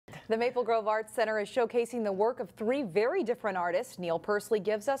The Maple Grove Arts Center is showcasing the work of three very different artists. Neil Persley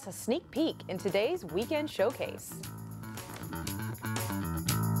gives us a sneak peek in today's weekend showcase.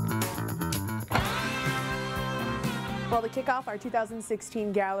 Well, to kick off our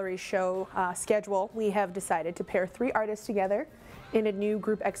 2016 gallery show schedule, we have decided to pair three artists together in a new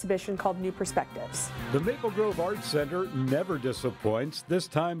group exhibition called New Perspectives. The Maple Grove Arts Center never disappoints. This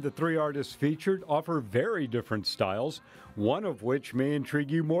time, the three artists featured offer very different styles, one of which may intrigue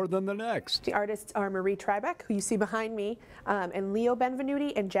you more than the next. The artists are Marie Tryburec, who you see behind me, and Leo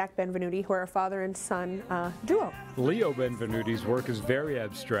Benvenuti and Jack Benvenuti, who are a father and son duo. Leo Benvenuti's work is very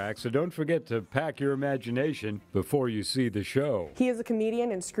abstract, so don't forget to pack your imagination before you see the show. He is a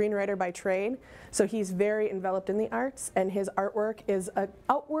comedian and screenwriter by trade, so he's very enveloped in the arts, and his artwork is an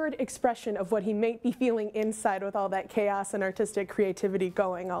outward expression of what he may be feeling inside with all that chaos and artistic creativity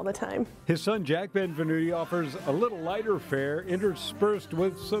going all the time. His son Jack Benvenuti offers a little lighter fare interspersed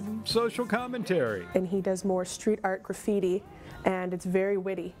with some social commentary. And he does more street art graffiti, and it's very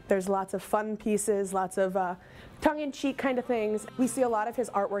witty. There's lots of fun pieces, lots of tongue-in-cheek kind of things. We see a lot of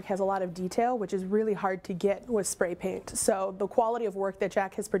his artwork has a lot of detail, which is really hard to get with spray paint. So the quality of work that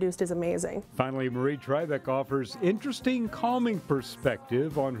Jack has produced is amazing. Finally, Marie Tryburec offers interesting, calming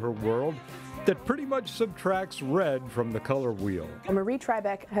perspective on her world that pretty much subtracts red from the color wheel. Marie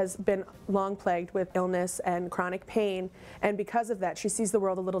Tryburec has been long plagued with illness and chronic pain, and because of that, she sees the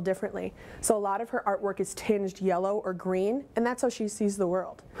world a little differently. So a lot of her artwork is tinged yellow or green, and that's how she sees the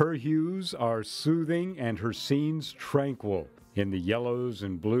world. Her hues are soothing and her scenes tranquil. In the yellows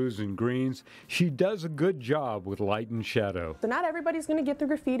and blues and greens, she does a good job with light and shadow. So not everybody's going to get the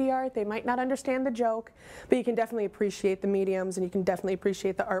graffiti art. They might not understand the joke, but you can definitely appreciate the mediums, and you can definitely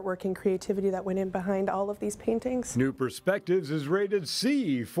appreciate the artwork and creativity that went in behind all of these paintings. New Perspectives is rated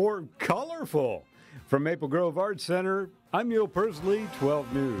C for colorful. From Maple Grove Arts Center, I'm Neil Persley,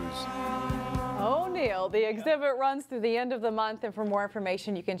 12 News. Oh, Neil, the exhibit runs through the end of the month, and for more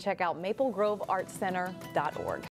information, you can check out maplegroveartscenter.org.